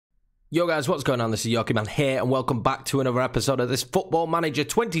Yo guys, what's going on? This is Yorkie Man here, and welcome back to another episode of this Football Manager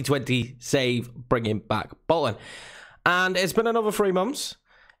 2020 save Bringing Back Bolton. And it's been another 3 months.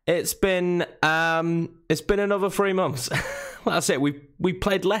 It's been another 3 months. That's it. We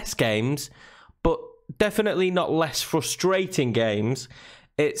played less games, but definitely not less frustrating games.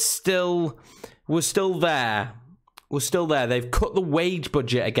 We're still there. We're still there. They've cut the wage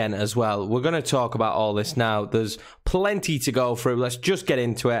budget again as well. We're going to talk about all this now. There's plenty to go through. Let's just get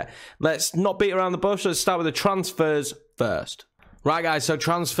into it. Let's not beat around the bush. Let's start with the transfers first. Right, guys, so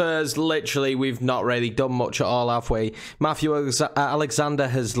transfers, literally, we've not really done much at all, have we? Matthew Alexander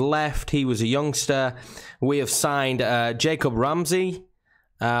has left. He was a youngster. We have signed Jacob Ramsey.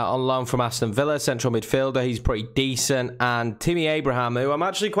 On loan from Aston Villa, central midfielder. He's pretty decent. And Timmy Abraham, who I'm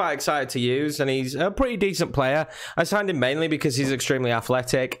actually quite excited to use, and he's a pretty decent player. I signed him mainly because he's extremely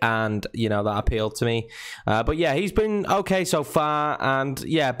athletic, and, you know, that appealed to me. But yeah, he's been okay so far, and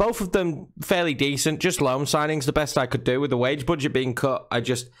yeah, both of them fairly decent. Just loan signings, the best I could do with the wage budget being cut.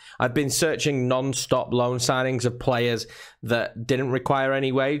 I've been searching non-stop loan signings of players that didn't require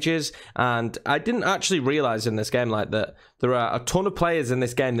any wages, and I didn't actually realize in this game like that there are a ton of players in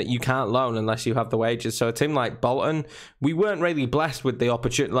this game that you can't loan unless you have the wages. So a team like Bolton, we weren't really blessed with the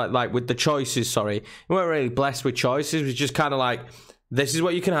opportunity, like with the choices. Sorry, we weren't really blessed with choices. It was just kind of like, this is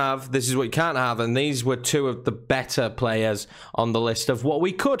what you can have, this is what you can't have, and these were two of the better players on the list of what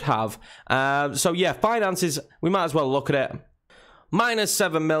we could have. So yeah, finances, we might as well look at it. Minus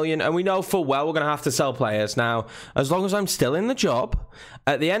 7 million, and we know full well we're going to have to sell players. Now, as long as I'm still in the job,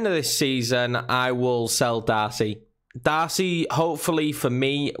 at the end of this season, I will sell Darcy. Darcy, hopefully for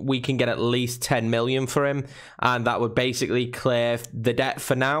me, we can get at least 10 million for him, and that would basically clear the debt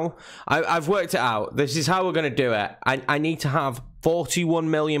for now. I've worked it out. This is how we're going to do it. I need to have 41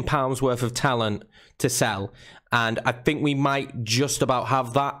 million pounds worth of talent to sell, and I think we might just about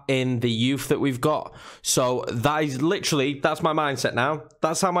have that in the youth that we've got. So that is literally, that's my mindset now.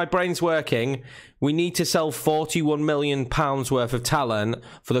 That's how my brain's working. We need to sell 41 million pounds worth of talent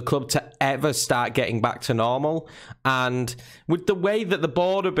for the club to ever start getting back to normal. And with the way that the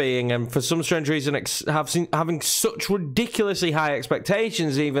board are being, and for some strange reason having such ridiculously high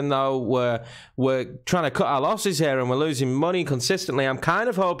expectations, even though we're trying to cut our losses here and we're losing money consistently, I'm kind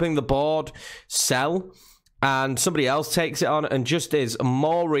of hoping the board sell and somebody else takes it on and just is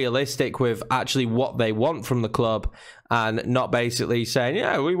more realistic with actually what they want from the club, and not basically saying,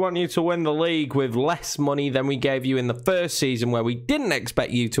 yeah, we want you to win the league with less money than we gave you in the first season where we didn't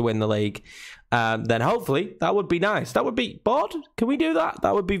expect you to win the league. Then hopefully that would be nice. That would be, board, can we do that?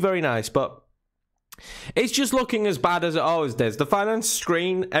 That would be very nice, but it's just looking as bad as it always does. The finance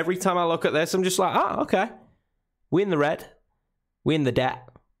screen, every time I look at this, I'm just like, oh, okay. We in the red. We in the debt.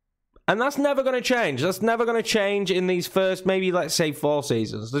 And that's never going to change. That's never going to change in these first, maybe, let's say, 4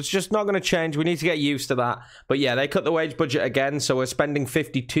 seasons. That's just not going to change. We need to get used to that. But yeah, they cut the wage budget again, so we're spending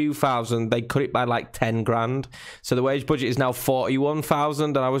 52,000. They cut it by like 10 grand. So the wage budget is now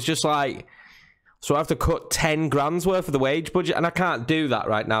 41,000. And I was just like, so I have to cut 10 grand's worth of the wage budget, and I can't do that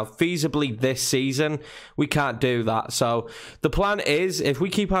right now. Feasibly this season, we can't do that. So the plan is, if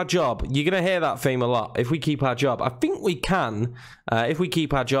we keep our job, you're going to hear that theme a lot, if we keep our job. I think we can, if we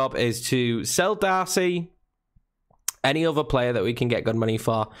keep our job, is to sell Darcy, any other player that we can get good money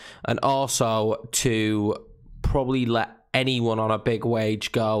for, and also to probably let anyone on a big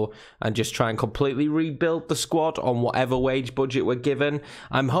wage go and just try and completely rebuild the squad on whatever wage budget we're given.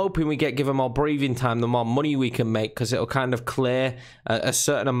 I'm hoping we get given more breathing time, the more money we can make, because it'll kind of clear a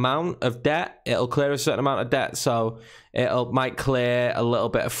certain amount of debt. It'll clear a certain amount of debt, so might clear a little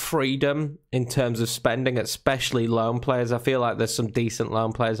bit of freedom in terms of spending, especially loan players. I feel like there's some decent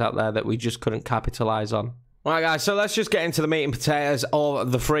loan players out there that we just couldn't capitalize on. All right, guys, so let's just get into the meat and potatoes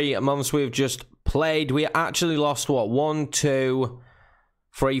of the 3 months we've just played. We actually lost, what, 1, 2,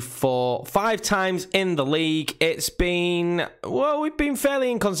 3, 4, 5 times in the league. It's been, well, we've been fairly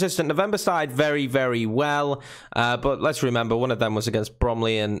inconsistent. November started very, very well, but let's remember, one of them was against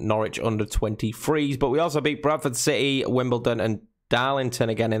Bromley and Norwich under 23s, but we also beat Bradford City, Wimbledon, and Darlington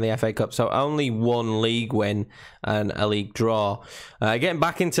again in the FA Cup, so only 1 league win and a league draw. Getting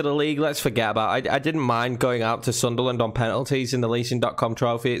back into the league, let's forget about it. I didn't mind going out to Sunderland on penalties in the leasing.com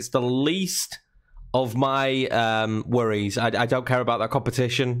trophy. It's the least of my worries. I don't care about that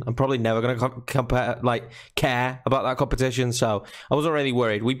competition. I'm probably never going to care about that competition, so I wasn't really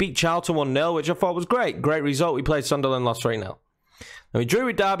worried. We beat Charlton 1-0, which I thought was great. Great result. We played Sunderland, lost 3-0. And we drew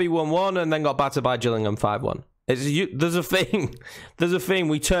with Derby 1-1 and then got battered by Gillingham 5-1. There's a thing. There's a thing.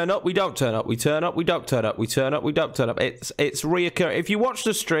 We turn up, we don't turn up. We turn up, we don't turn up. We turn up, we don't turn up. It's reoccurring. If you watch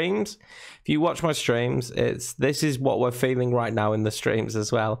the streams, if you watch my streams, this is what we're feeling right now in the streams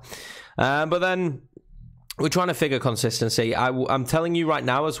as well. But then we're trying to figure consistency. I'm telling you right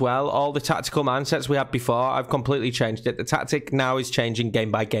now as well, all the tactical mindsets we had before, I've completely changed it. The tactic now is changing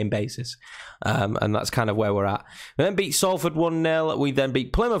game by game basis. And that's kind of where we're at. We then beat Salford 1-0. We then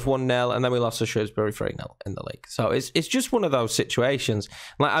beat Plymouth 1-0. And then we lost to Shrewsbury 3-0 in the league. So it's just one of those situations.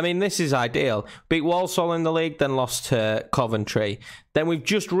 Like, I mean, this is ideal. Beat Walsall in the league, then lost to Coventry. Then we've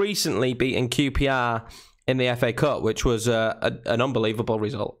just recently beaten QPR in the FA Cup, which was an unbelievable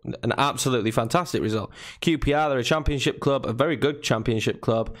result, an absolutely fantastic result. QPR, they're a championship club, a very good championship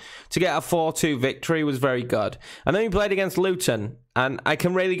club. To get a 4-2 victory was very good. And then we played against Luton, and I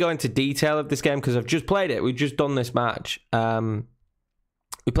can really go into detail of this game because I've just played it. We've just done this match.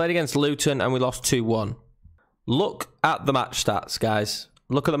 We played against Luton, and we lost 2-1. Look at the match stats, guys.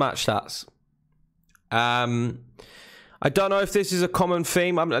 Look at the match stats. I don't know if this is a common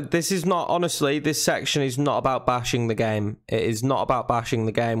theme. This is not, honestly, this section is not about bashing the game. It is not about bashing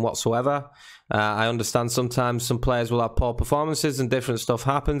the game whatsoever. I understand sometimes some players will have poor performances and different stuff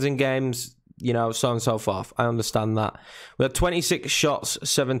happens in games, you know, so on and so forth. I understand that. We had 26 shots,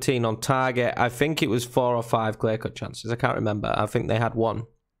 17 on target. I think it was 4 or 5 clear-cut chances. I can't remember. I think they had 1.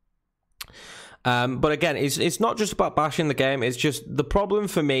 But again, it's not just about bashing the game. It's just the problem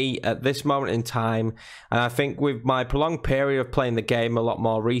for me at this moment in time, and I think with my prolonged period of playing the game a lot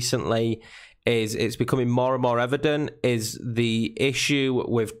more recently, is it's becoming more and more evident, is the issue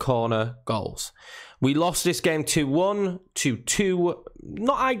with corner goals. We lost this game 2-1 to 2,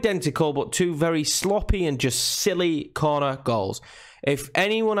 not identical, but 2 very sloppy and just silly corner goals. If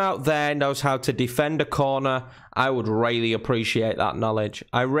anyone out there knows how to defend a corner, I would really appreciate that knowledge.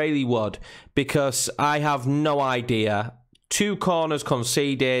 I really would, because I have no idea. 2 corners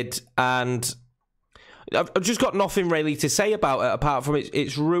conceded, and I've just got nothing really to say about it, apart from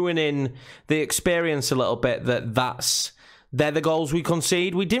it's ruining the experience a little bit they're the goals we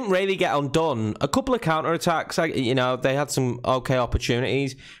concede. We didn't really get undone. A couple of counter-attacks, you know, they had some okay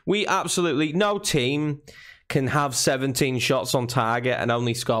opportunities. We absolutely, no team can have 17 shots on target and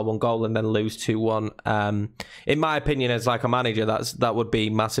only score 1 goal and then lose 2-1. In my opinion, as like a manager, that would be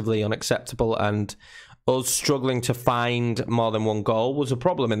massively unacceptable, and us struggling to find more than 1 goal was a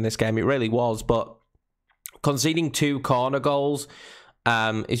problem in this game. It really was, but conceding 2 corner goals,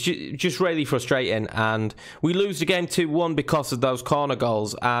 it's just really frustrating, and we lose the game 2-1 because of those corner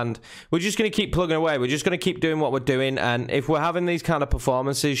goals, and we're just going to keep plugging away. We're just going to keep doing what we're doing, and if we're having these kind of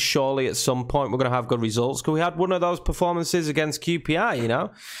performances, surely at some point we're going to have good results, because we had one of those performances against QPR, you know.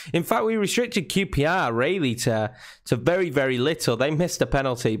 In fact, we restricted QPR really to very, very little. They missed a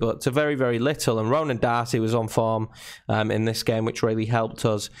penalty, but to very, very little, and Ronan Darcy was on form in this game, which really helped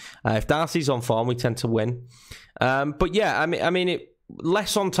us. If Darcy's on form, we tend to win. But yeah, I mean,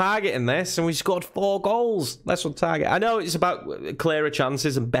 less on target in this, and we scored 4 goals less on target. I know it's about clearer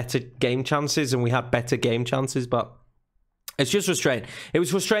chances and better game chances, and we had better game chances, but it's just frustrating. It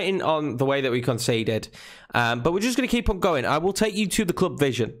was frustrating on the way that we conceded, but we're just going to keep on going. I will take you to the club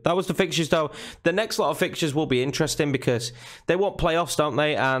vision. That was the fixtures, though. The next lot of fixtures will be interesting because they want playoffs, don't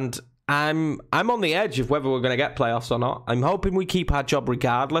they? And I'm on the edge of whether we're going to get playoffs or not. I'm hoping we keep our job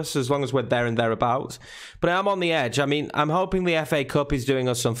regardless, as long as we're there and thereabouts. But I'm on the edge. I mean, I'm hoping the FA Cup is doing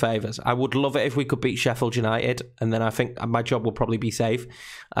us some favours. I would love it if we could beat Sheffield United, and then I think my job will probably be safe,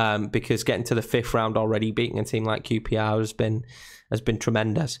 because getting to the 5th round already, beating a team like QPR has been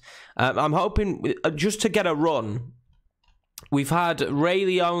tremendous. I'm hoping just to get a run. We've had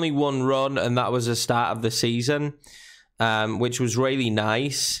really only 1 run, and that was the start of the season, which was really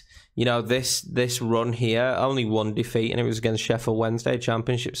nice. You know, this run here, only 1 defeat, and it was against Sheffield Wednesday,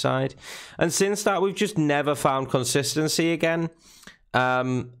 championship side. And since that, we've just never found consistency again.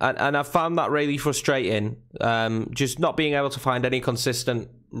 And I found that really frustrating. Just not being able to find any consistent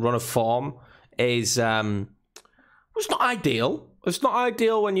run of form is it's not ideal. It's not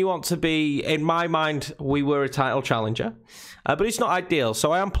ideal when you want to be, in my mind, we were a title challenger. But it's not ideal.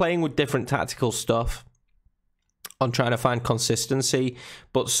 So I am playing with different tactical stuff on trying to find consistency,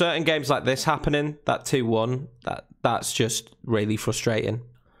 but certain games like this happening, that 2-1, that's just really frustrating.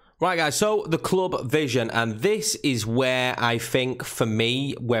 Right, guys, so the club vision, and this is where I think, for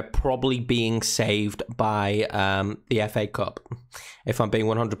me, we're probably being saved by the FA Cup, if I'm being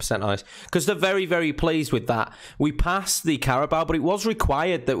 100% honest, because they're very, very pleased with that. We passed the Carabao, but it was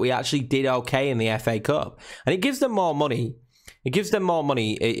required that we actually did okay in the FA Cup, and it gives them more money. It gives them more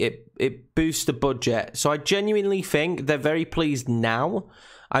money. It boosts the budget. So I genuinely think they're very pleased now.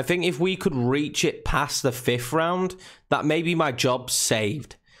 I think if we could reach it past the 5th round, that may be my job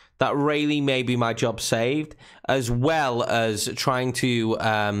saved. That really may be my job saved, as well as trying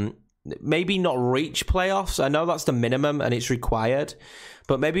to maybe not reach playoffs. I know that's the minimum and it's required,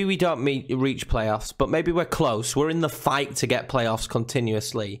 but maybe we don't reach playoffs, but maybe we're close. We're in the fight to get playoffs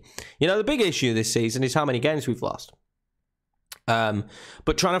continuously. You know, the big issue this season is how many games we've lost.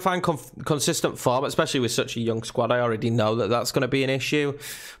 But trying to find consistent form, especially with such a young squad, I already know that that's going to be an issue.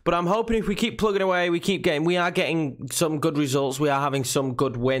 But I'm hoping if we keep plugging away, we are getting some good results. We are having some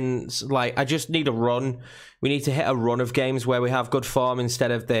good wins. Like, I just need a run. We need to hit a run of games where we have good form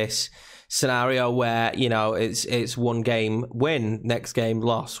instead of this scenario where, you know, it's one game win, next game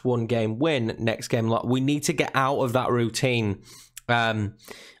loss, one game win, next game loss. We need to get out of that routine. I'm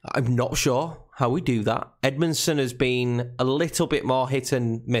not sure how we do that. Edmondson has been a little bit more hit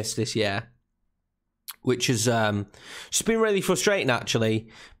and miss this year, which has just been really frustrating, actually.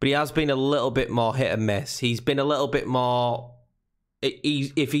 But he has been a little bit more hit and miss. He's been a little bit more...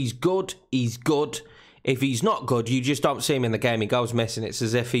 If he's good, he's good. If he's not good, you just don't see him in the game. He goes missing. It's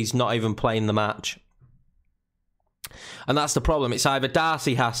as if he's not even playing the match. And that's the problem. It's either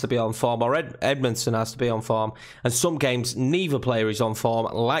Darcy has to be on form or Edmondson has to be on form. And some games, neither player is on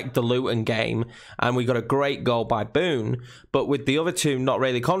form, like the Luton game. And we got a great goal by Boone. But with the other two not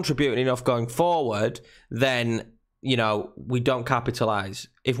really contributing enough going forward, then, you know, we don't capitalise.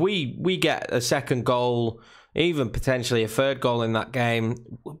 If we get a second goal, even potentially a third goal in that game,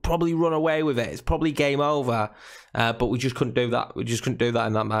 we'll probably run away with it. It's probably game over. But we just couldn't do that. We just couldn't do that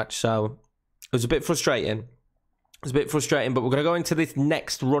in that match. So it was a bit frustrating. It's a bit frustrating, but we're going to go into this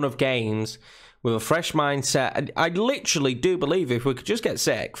next run of games with a fresh mindset. And I literally do believe if we could just get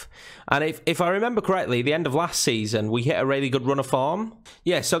 6th, and if I remember correctly, the end of last season, we hit a really good run of form.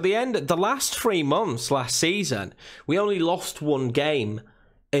 Yeah, so the last 3 months last season, we only lost 1 game.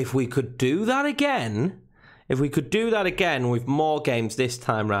 If we could do that again, with more games this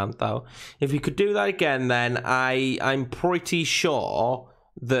time round, though, if we could do that again, then I'm pretty sure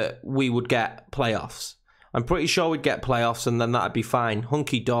that we would get playoffs. I'm pretty sure we'd get playoffs, and then that'd be fine.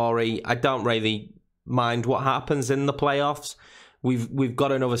 Hunky-dory. I don't really mind what happens in the playoffs. We've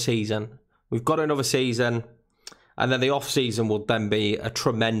got another season. We've got another season, and then the off-season will then be a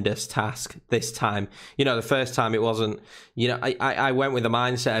tremendous task this time. You know, the first time it wasn't... You know, I went with the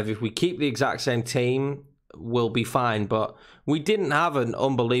mindset of if we keep the exact same team, we'll be fine. But we didn't have an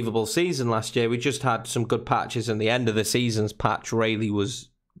unbelievable season last year. We just had some good patches, and the end of the season's patch really was...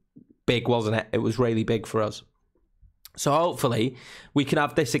 big, wasn't it? It was really big for us. So hopefully we can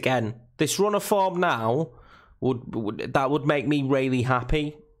have this again. This run of form now would make me really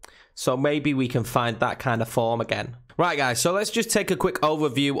happy. So maybe we can find that kind of form again. Right, guys, so let's just take a quick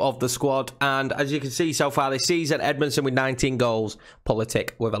overview of the squad. And as you can see so far this season, Edmondson with 19 goals,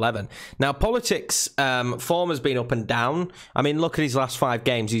 Politic with 11. Now, Politic's form has been up and down. I mean, look at his last 5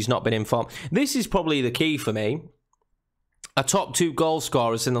 games. He's not been in form. This is probably the key for me. Our top 2 goal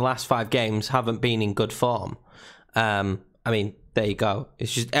scorers in the last 5 games haven't been in good form. I mean, there you go.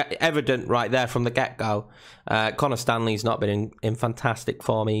 It's just evident right there from the get-go. Connor Stanley's not been in fantastic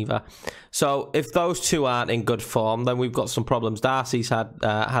form either. So if those 2 aren't in good form, then we've got some problems. Darcy's had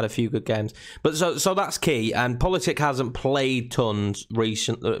a few good games. But so that's key. And Politic hasn't played tons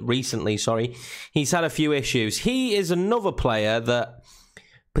recently. Sorry, he's had a few issues. He is another player that...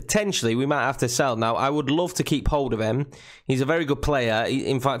 potentially, we might have to sell. Now, I would love to keep hold of him. He's a very good player.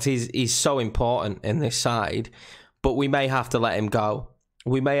 In fact, he's so important in this side. But we may have to let him go.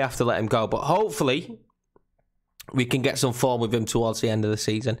 But hopefully, we can get some form with him towards the end of the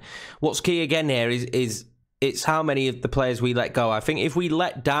season. What's key again here is it's how many of the players we let go. I think if we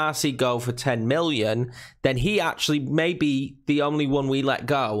let Darcy go for 10 million, then he actually may be the only one we let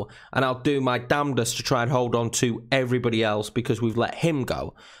go. And I'll do my damnedest to try and hold on to everybody else because we've let him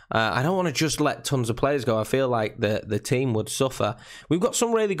go. I don't want to just let tons of players go. I feel like the team would suffer. We've got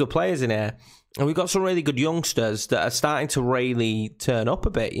some really good players in here. And we've got some really good youngsters that are starting to really turn up a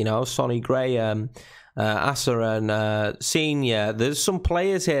bit. You know, Sonny Graham, Asaran, Senior. There's some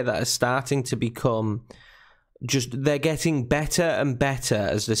players here that are starting to become... they're getting better and better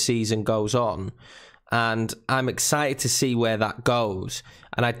as the season goes on, and I'm excited to see where that goes.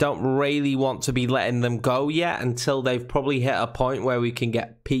 And I don't really want to be letting them go yet until they've probably hit a point where we can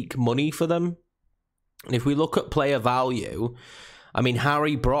get peak money for them. And if we look at player value, I mean,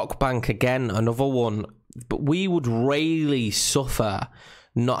 Harry Brockbank again, another one, but we would really suffer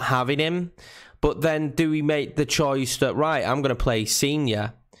not having him. But then do we make the choice that, right, I'm going to play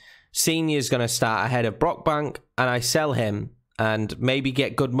Senior. Senior's going to start ahead of Brockbank, and I sell him and maybe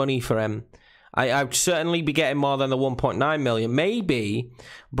get good money for him. I'd certainly be getting more than the 1.9 million. Maybe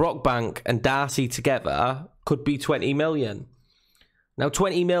Brockbank and Darcy together could be 20 million. Now,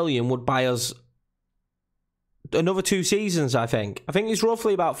 20 million would buy us another 2 seasons, I think. I think it's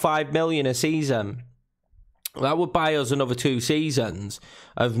roughly about 5 million a season. That would buy us another 2 seasons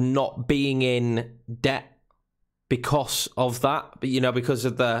of not being in debt because of that, you know, because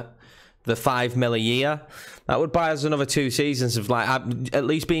of the 5 mil a year. That would buy us another 2 seasons of like at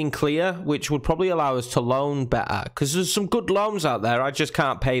least being clear, which would probably allow us to loan better, because there's some good loans out there. I just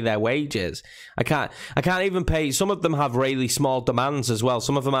can't pay their wages. I can't even pay. Some of them have really small demands as well.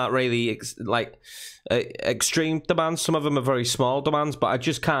 Some of them aren't really extreme demands. Some of them are very small demands, but I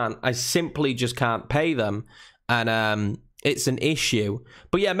just can't. I simply just can't pay them, and it's an issue.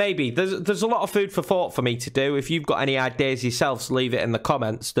 But yeah, maybe there's a lot of food for thought for me to do. If you've got any ideas yourselves, leave it in the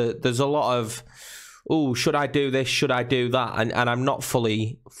comments. There's a lot of, oh, should I do this? Should I do that? And I'm not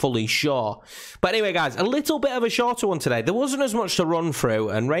fully sure. But anyway, guys, a little bit of a shorter one today. There wasn't as much to run through,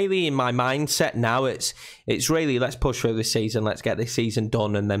 and really in my mindset now, it's really, let's push through this season. Let's get this season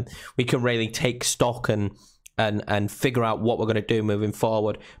done, and then we can really take stock and figure out what we're going to do moving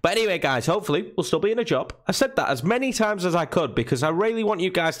forward. But anyway, guys, hopefully we'll still be in a job. I said that as many times as I could because I really want you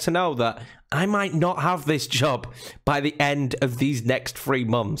guys to know that I might not have this job by the end of these next 3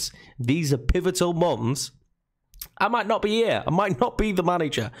 months. These are pivotal months. I might not be here. I might not be the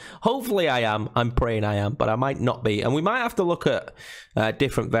manager. Hopefully I am. I'm praying I am, but I might not be. And we might have to look at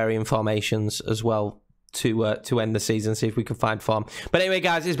different varying formations as well to end the season, see if we can find form. But anyway,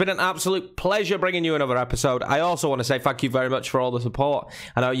 guys, it's been an absolute pleasure bringing you another episode. I also want to say thank you very much for all the support.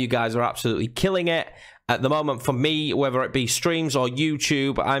 I know you guys are absolutely killing it at the moment. For me, whether it be streams or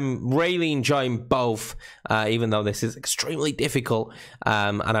YouTube, I'm really enjoying both, even though this is extremely difficult,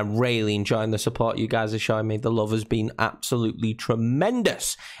 and I'm really enjoying the support you guys are showing me. The love has been absolutely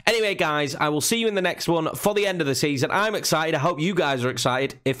tremendous. Anyway, guys, I will see you in the next one for the end of the season. I'm excited. I hope you guys are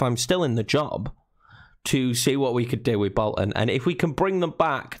excited, if I'm still in the job, to see what we could do with Bolton and if we can bring them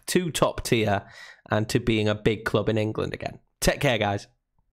back to top tier and to being a big club in England again. Take care, guys.